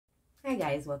Hi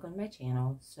guys, welcome to my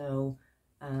channel. So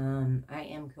I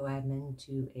am co-admin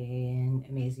to an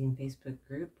amazing Facebook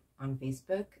group on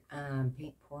Facebook,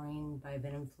 Paint Pouring by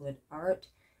Venom Fluid Art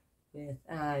with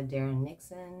Darren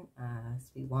Nixon,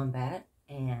 Sweet Wombat,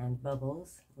 and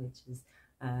Bubbles, which is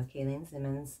Kayleen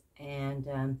Simmons.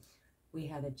 And we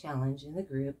had a challenge in the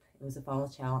group. It was a fall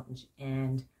challenge,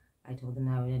 and I told them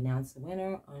I would announce the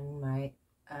winner on my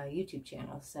YouTube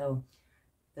channel. So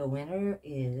the winner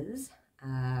is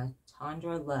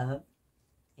Tundra Love,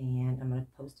 and I'm going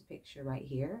to post a picture right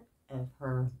here of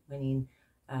her winning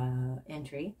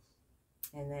entry.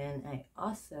 And then I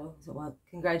also, well,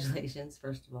 congratulations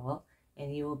first of all,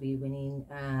 and you will be winning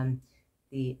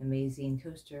the amazing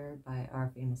coaster by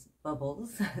our famous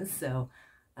Bubbles. So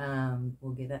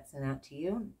we'll get that sent out to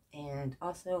you. And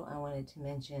also I wanted to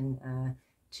mention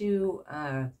two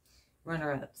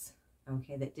runner-ups,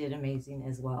 okay, that did amazing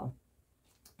as well.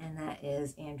 And that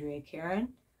is Andrea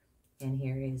Karen, and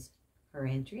here is her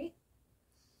entry.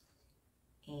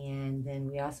 And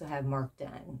then we also have Mark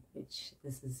Dunn, which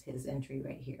this is his entry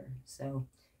right here. So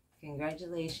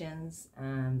congratulations.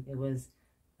 It was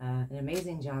an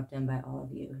amazing job done by all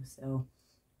of you. So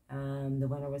the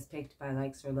winner was picked by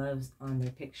likes or loves on their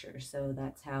picture. So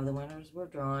that's how the winners were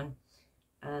drawn.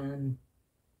 I'm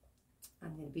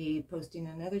going to be posting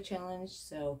another challenge.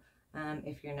 So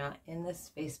if you're not in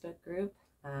this Facebook group,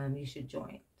 you should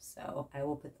join. So I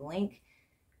will put the link.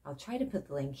 I'll try to put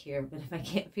the link here, but if I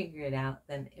can't figure it out,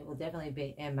 then it will definitely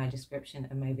be in my description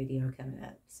of my video coming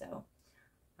up. So,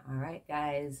 all right,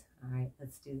 guys. All right,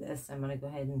 let's do this. I'm going to go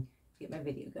ahead and get my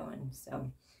video going.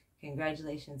 So,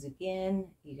 congratulations again.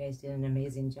 You guys did an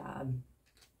amazing job.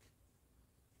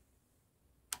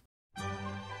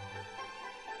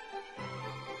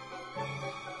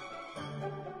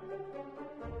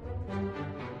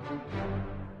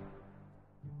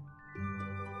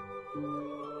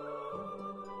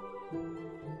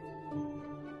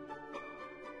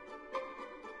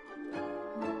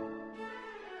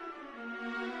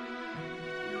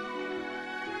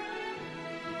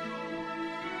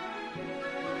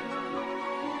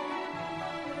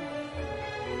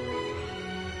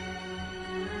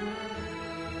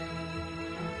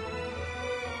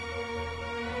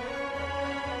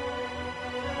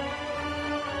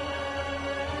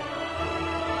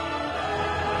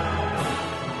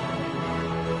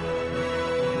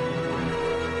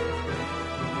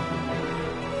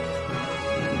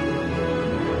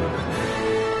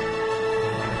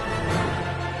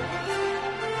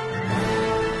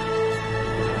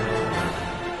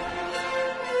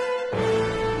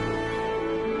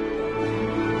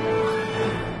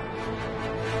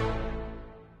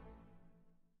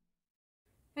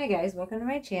 Hi guys, welcome to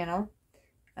my channel.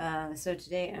 So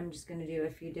today I'm just going to do a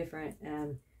few different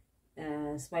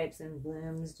swipes and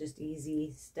blooms, just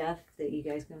easy stuff that you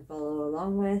guys can follow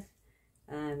along with.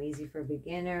 Easy for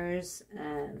beginners.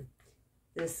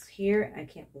 This here, I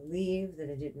can't believe that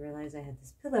I didn't realize I had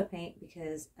this pillow paint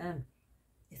because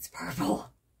it's purple.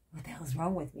 What the hell is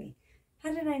wrong with me?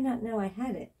 How did I not know I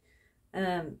had it?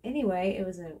 Anyway, it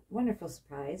was a wonderful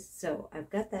surprise. So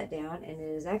I've got that down, and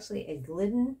it is actually a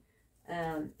Glidden.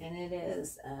 And it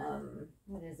is,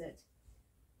 what is it?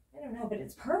 I don't know, but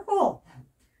it's purple.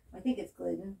 I think it's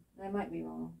Glidden. I might be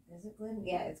wrong. Is it Glidden?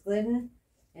 Yeah, it's Glidden.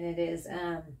 And it is,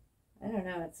 I don't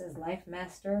know, it says Life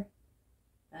Master,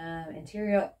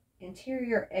 interior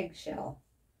eggshell.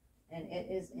 And it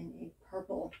is in a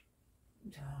purple.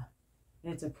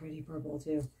 It's a pretty purple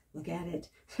too. Look at it.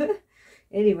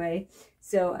 Anyway,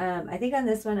 so I think on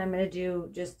this one I'm going to do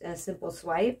just a simple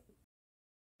swipe.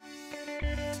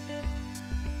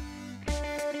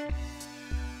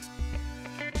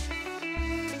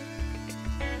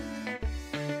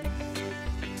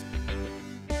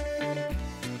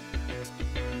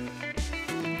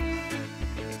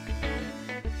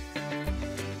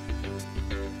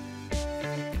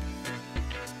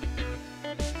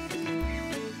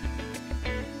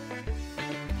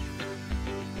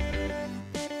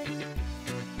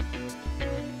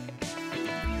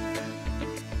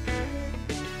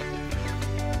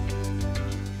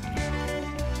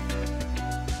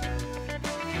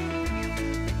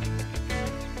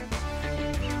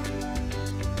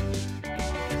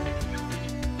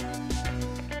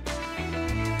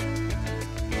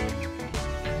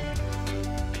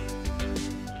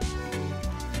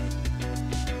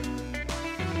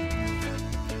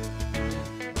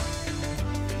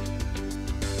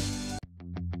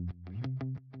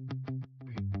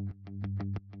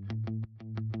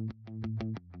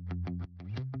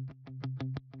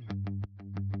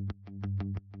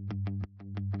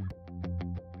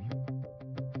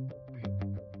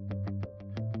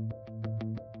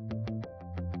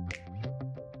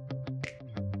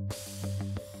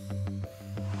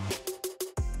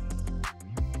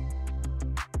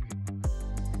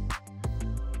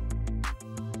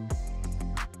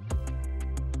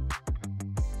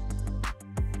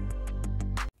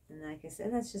 like I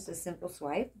said, that's just a simple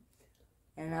swipe.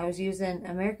 And I was using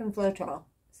American Floetrol.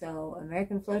 So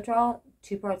American Floetrol,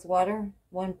 2 parts water,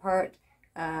 1 part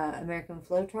American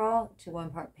Floetrol to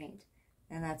 1 part paint.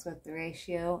 And that's what the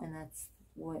ratio, and that's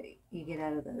what you get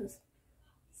out of those.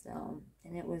 So,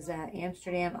 and it was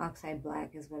Amsterdam Oxide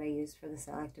Black is what I used for the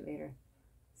cell activator.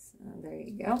 So there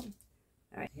you go.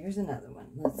 All right, here's another one.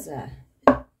 Let's let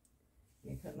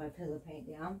me put my pillow paint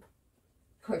down.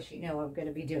 Of course, you know I'm going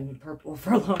to be doing purple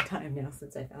for a long time now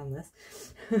since I found this.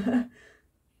 I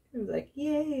was like,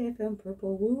 yay, I found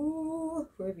purple. Woo!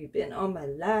 Where have you been all my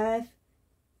life?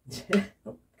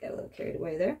 Oh, got a little carried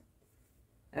away there.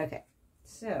 Okay,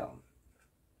 so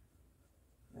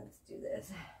let's do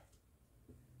this.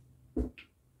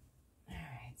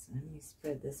 Alright, so let me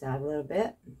spread this out a little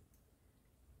bit.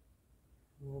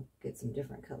 We'll get some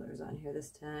different colors on here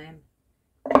this time.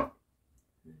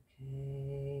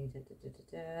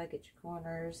 Okay, get your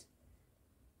corners.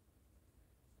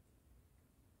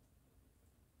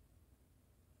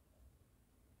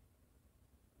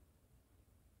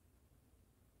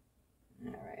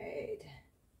 Alright.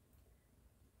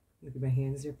 Look at my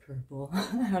hands, they're purple.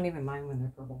 I don't even mind when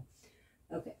they're purple.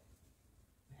 Okay.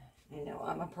 I know,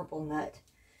 I'm a purple nut.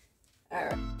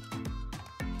 Alright.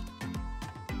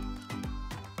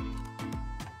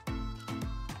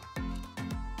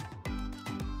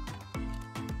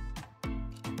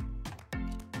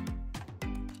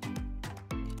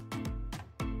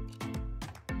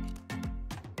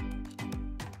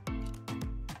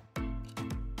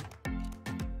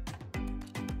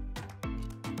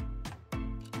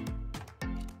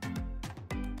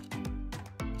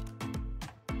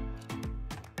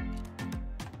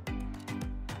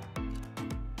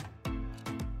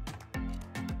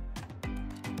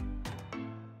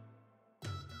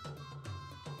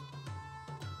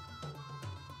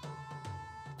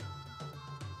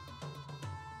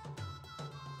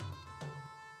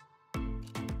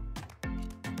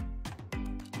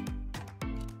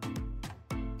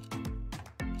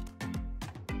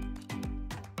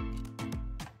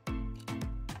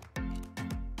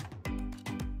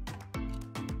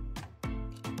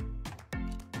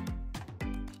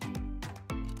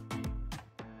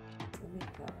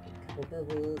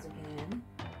 Bubbles again.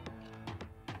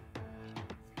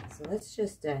 So let's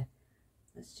just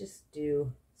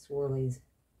do swirlies.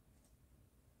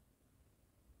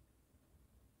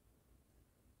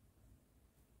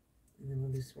 And then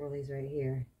we'll do swirlies right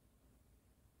here.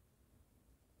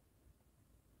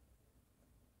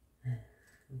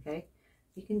 Okay,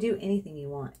 you can do anything you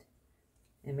want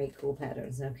and make cool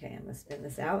patterns. Okay, I'm gonna spin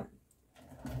this out.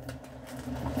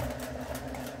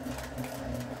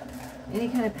 Any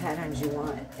kind of patterns you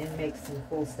want and make some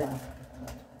cool stuff.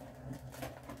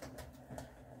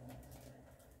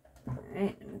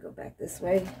 Alright, I'm going to go back this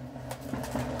way.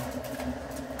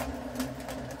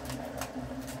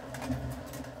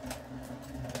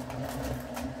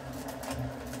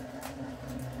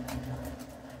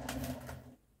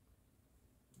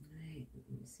 Alright,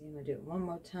 let me see, I'm going to do it one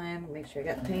more time. Make sure I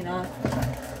got the paint off.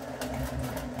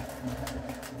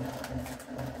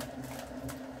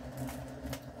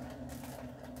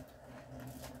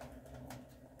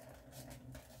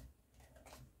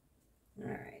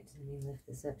 Lift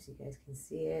this up so you guys can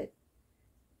see it.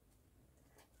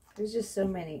 There's just so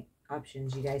many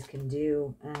options you guys can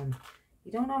do.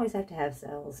 You don't always have to have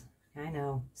cells. I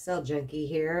know, cell junkie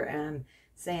here.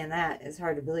 Saying that is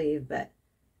hard to believe, but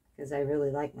because I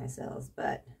really like my cells,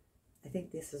 but I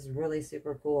think this is really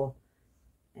super cool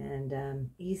and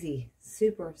easy,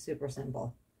 super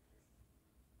simple.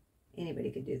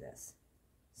 Anybody could do this.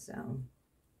 So, all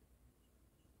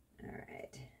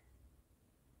right.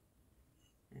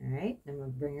 Alright, I'm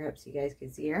going to bring her up so you guys can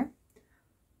see her.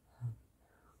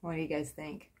 What do you guys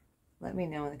think? Let me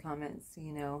know in the comments,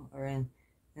 you know, or in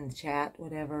the chat,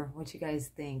 whatever, what you guys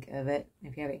think of it.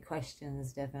 If you have any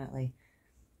questions, definitely.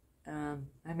 I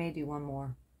may do one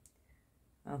more.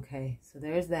 Okay, so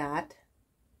there's that.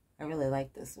 I really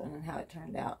like this one and how it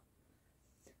turned out.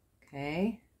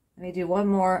 Okay, let me do one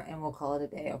more and we'll call it a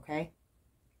day, okay?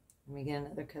 Let me get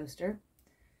another coaster.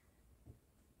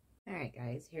 Alright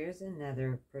guys, here's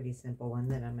another pretty simple one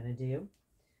that I'm going to do.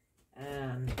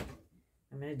 I'm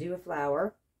going to do a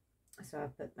flower. So I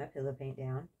put my pillow paint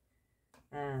down.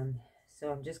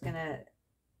 So I'm just going to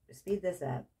speed this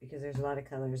up because there's a lot of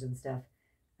colors and stuff.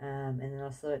 And then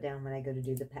I'll slow it down when I go to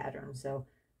do the pattern. So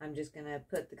I'm just going to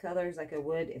put the colors like I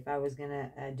would if I was going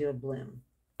to do a bloom.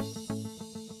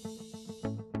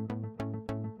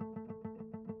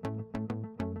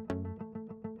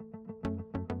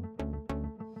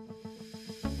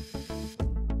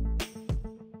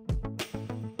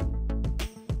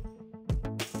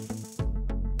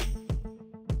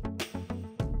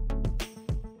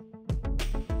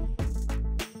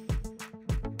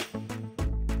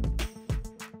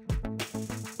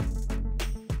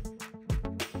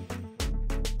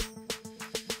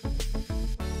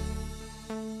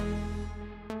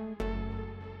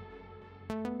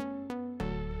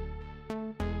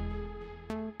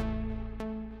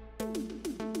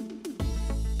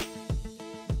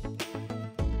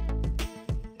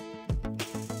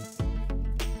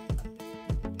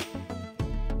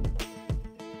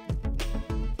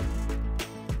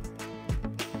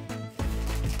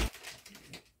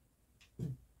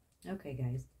 Okay,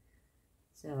 guys.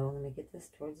 So let me get this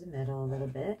towards the middle a little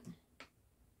bit.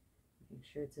 Make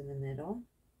sure it's in the middle.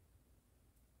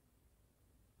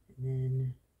 And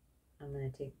then I'm going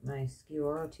to take my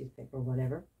skewer or toothpick or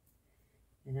whatever.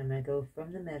 And I'm going to go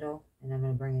from the middle and I'm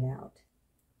going to bring it out.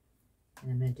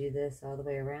 And I'm going to do this all the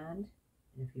way around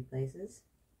in a few places.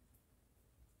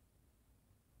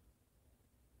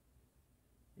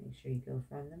 Make sure you go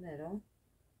from the middle.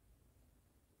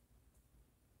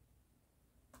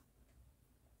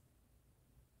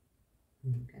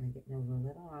 I'm kind of getting over a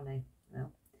little, aren't I?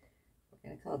 Well, we're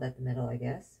going to call that the middle, I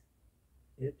guess.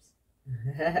 Oops.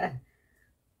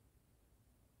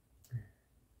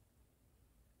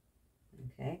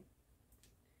 Okay.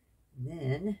 And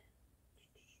then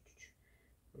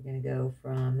we're going to go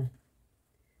from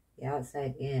the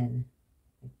outside in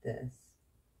like this.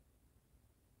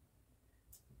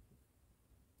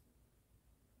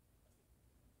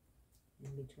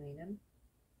 In between them.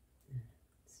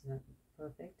 It's not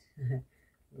perfect. I'm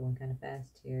going kind of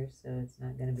fast here, so it's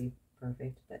not going to be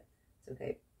perfect, but it's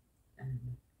okay.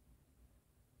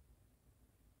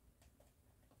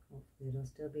 Hopefully it'll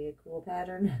still be a cool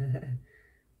pattern.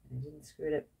 I didn't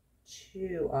screw it up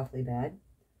too awfully bad.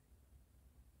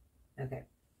 Okay,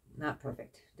 not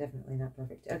perfect. Definitely not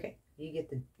perfect. Okay, you get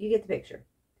the picture.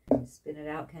 Spin it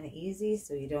out kind of easy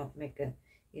so you don't make a,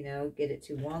 you know, get it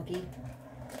too wonky.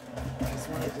 Just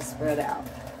want it to spread out.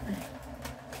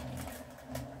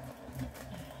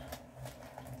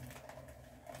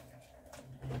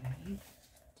 Okay,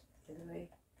 the other way.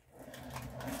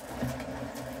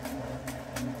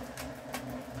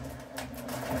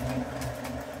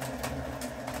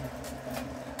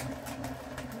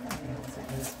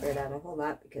 Spread out a whole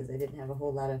lot because I didn't have a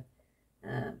whole lot of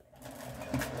paint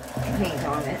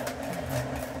on it.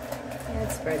 Yeah,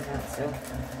 it's spreading out, so.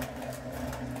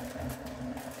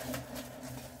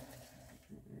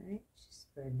 Alright, she's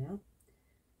spreading out.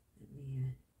 Let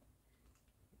me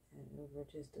get that over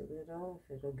just a little,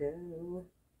 if it'll go.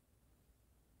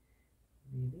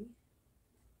 Maybe.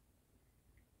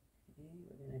 Okay,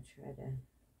 we're going to try to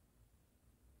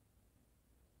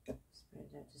spread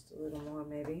it out just a little more,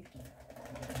 maybe.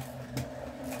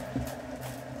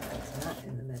 It's not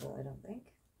in the middle, I don't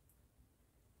think.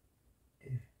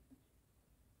 Okay,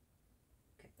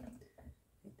 I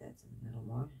think that's in the middle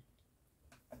more.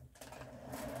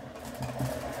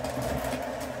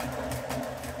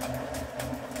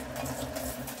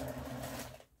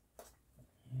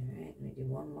 Alright, let me do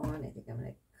one more, and I think I'm going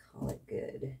to call it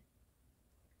good.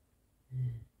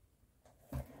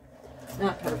 It's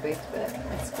not perfect, but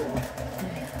it's cool.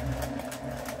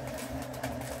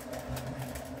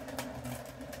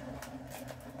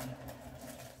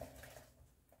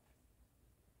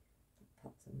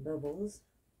 Pop some bubbles.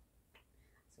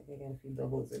 Looks like I got a few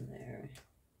bubbles in there.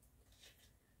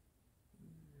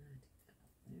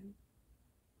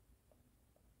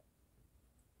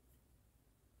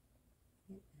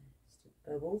 Just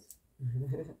bubbles.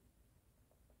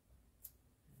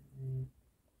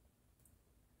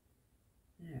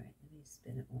 Alright, let me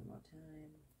spin it one more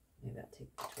time. Maybe I'll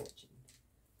take the torch and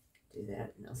do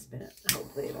that, and I'll spin it.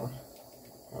 Hopefully it'll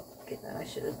help get that. I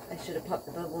should have popped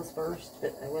the bubbles first,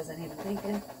 but I wasn't even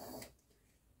thinking. It's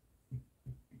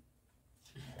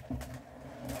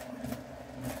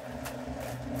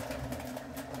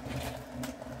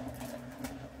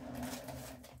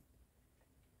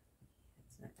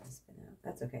not going to spin out.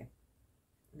 That's okay.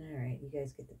 Alright, you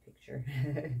guys get the picture.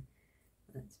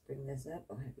 Let's bring this up.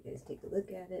 I'll have you guys take a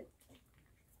look at it.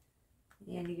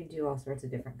 And you can do all sorts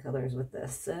of different colors with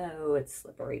this. So it's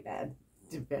slippery bad.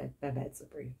 Bad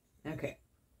slippery. Okay.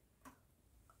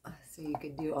 So you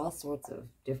can do all sorts of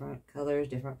different colors,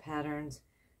 different patterns.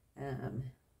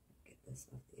 Get this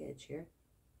off the edge here.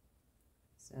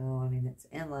 So, I mean, it's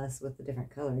endless with the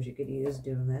different colors you could use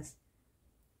doing this.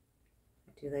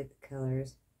 I do like the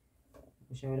colors.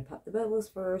 Wish I would have popped the bubbles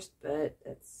first, but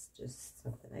that's just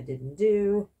something I didn't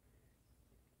do.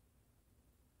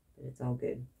 But it's all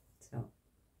good. So,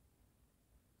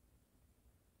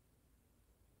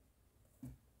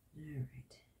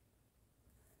 alright.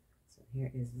 So here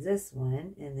is this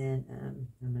one, and then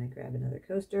I'm going to grab another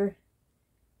coaster,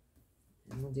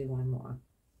 and we'll do one more.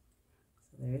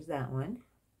 So there's that one.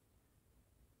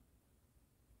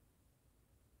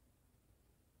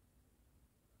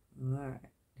 Alright.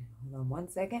 Hold on one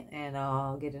second and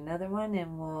I'll get another one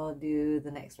and we'll do the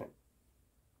next one.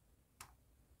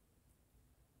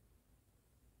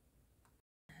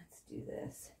 Let's do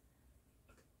this.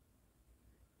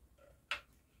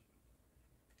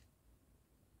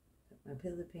 Put my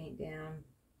pillow paint down.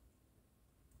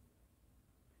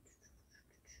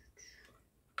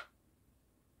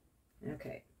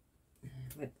 Okay.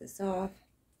 wipe this off.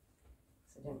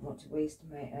 I don't want to waste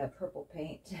my purple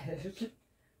paint.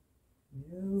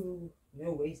 No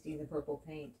wasting the purple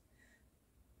paint.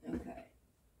 Okay.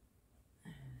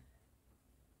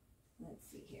 Let's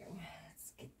see here.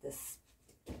 Let's get this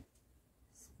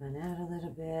spun out a little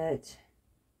bit.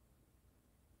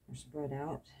 Or spread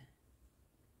out.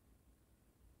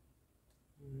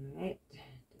 Alright.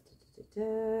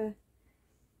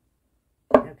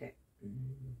 Okay.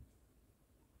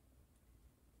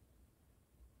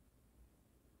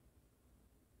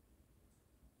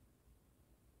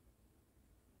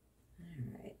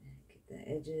 Alright, get the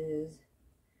edges.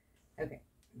 Okay,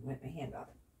 wipe my hand off.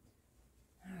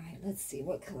 Alright, let's see,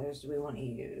 what colors do we want to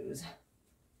use?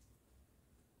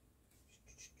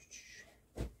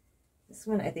 This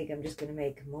one I think I'm just going to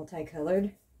make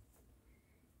multicolored.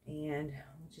 And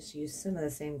we'll just use some of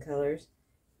the same colors.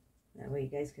 That way you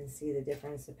guys can see the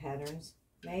difference the patterns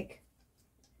make.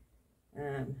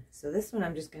 So this one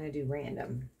I'm just going to do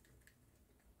random.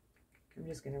 I'm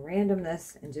just going to random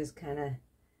this and just kind of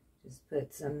just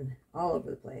put some all over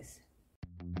the place.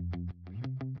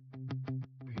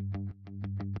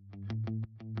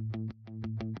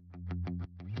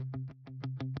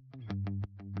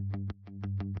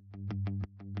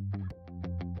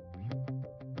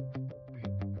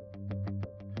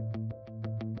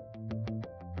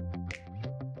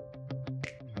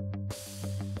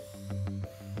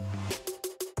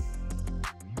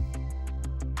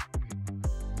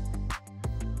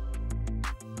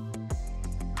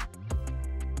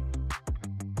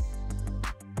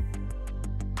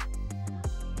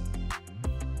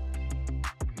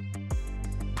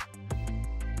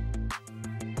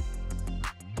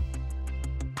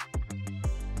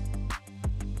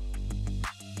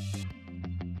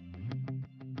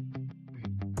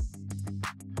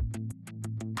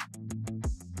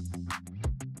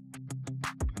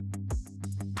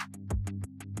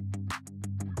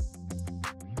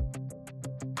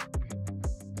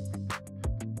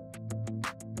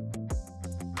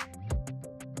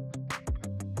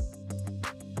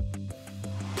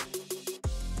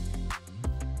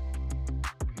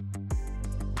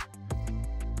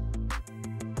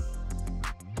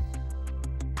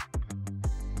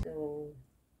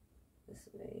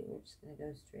 Just going to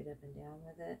go straight up and down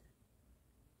with it.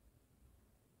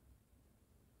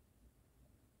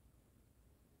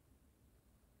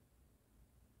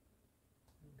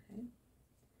 Okay.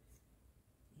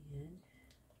 And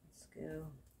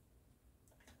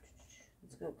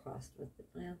let's go across with it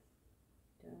now.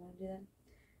 Do I want to do that?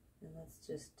 And let's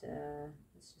just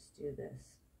do this.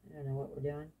 I don't know what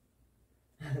we're doing.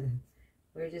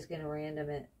 We're just going to random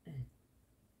it.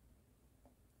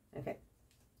 Okay.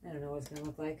 I don't know what it's going to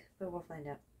look like, but we'll find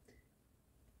out.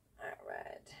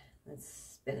 Alright, let's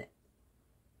spin it.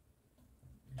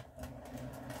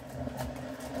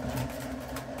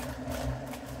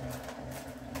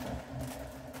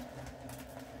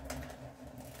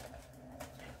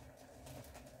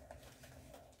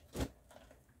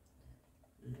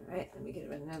 Alright, let me get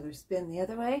another spin the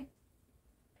other way.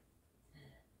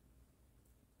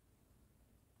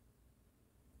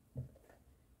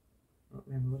 I don't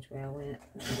remember which way I went.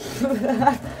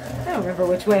 I don't remember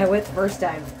which way I went the first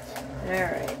time.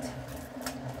 Alright.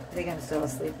 I think I'm still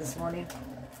asleep this morning.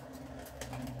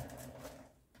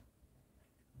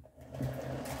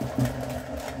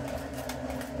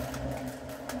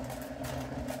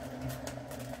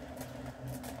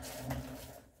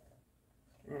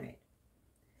 Alright.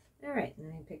 Alright, and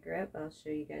then I pick her up. I'll show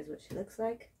you guys what she looks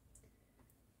like.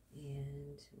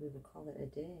 And we will call it a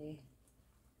day.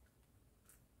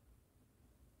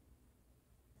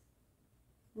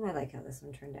 I like how this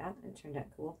one turned out. It turned out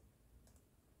cool.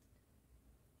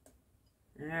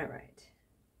 Alright.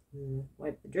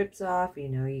 Wipe the drips off. You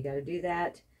know you got to do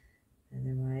that.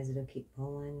 Otherwise it'll keep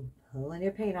pulling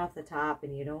your paint off the top,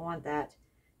 and you don't want that.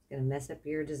 It's going to mess up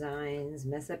your designs,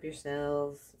 mess up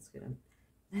yourselves. It's going to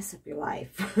mess up your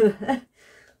life.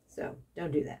 So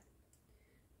don't do that.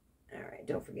 Alright,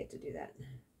 don't forget to do that.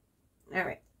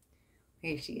 Alright.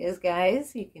 Here she is,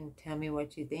 guys. You can tell me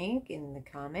what you think in the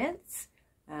comments.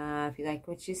 If you like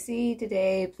what you see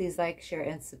today, please like, share,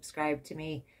 and subscribe to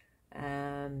me.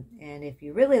 And if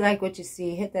you really like what you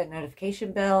see, hit that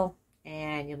notification bell,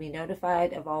 and you'll be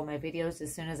notified of all my videos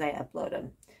as soon as I upload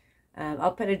them.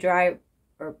 I'll put a dry,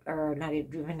 or not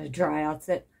even a dry, I'll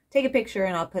take a picture,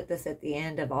 and I'll put this at the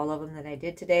end of all of them that I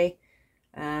did today.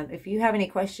 If you have any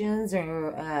questions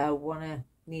or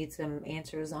need some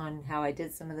answers on how I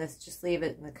did some of this, just leave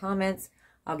it in the comments.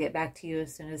 I'll get back to you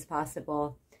as soon as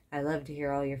possible. I love to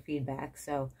hear all your feedback.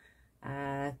 So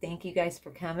thank you guys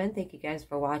for coming. Thank you guys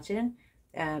for watching.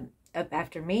 up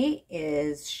after me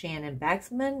is Shannon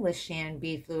Baxman with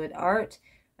ShanB Fluid Art.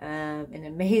 An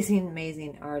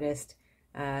amazing artist.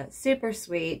 Super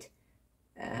sweet.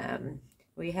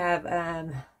 We have,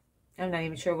 I'm not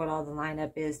even sure what all the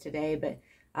lineup is today, but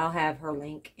I'll have her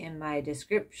link in my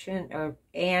description,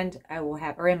 and I will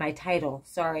have, or in my title,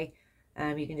 sorry.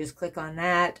 You can just click on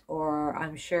that, or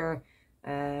I'm sure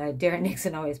Darren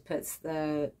Nixon always puts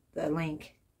the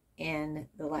link in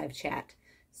the live chat.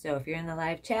 So if you're in the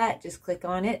live chat, just click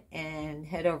on it and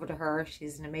head over to her.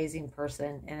 She's an amazing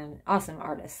person and an awesome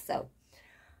artist. So,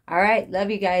 all right, love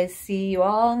you guys. See you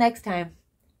all next time.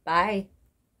 Bye.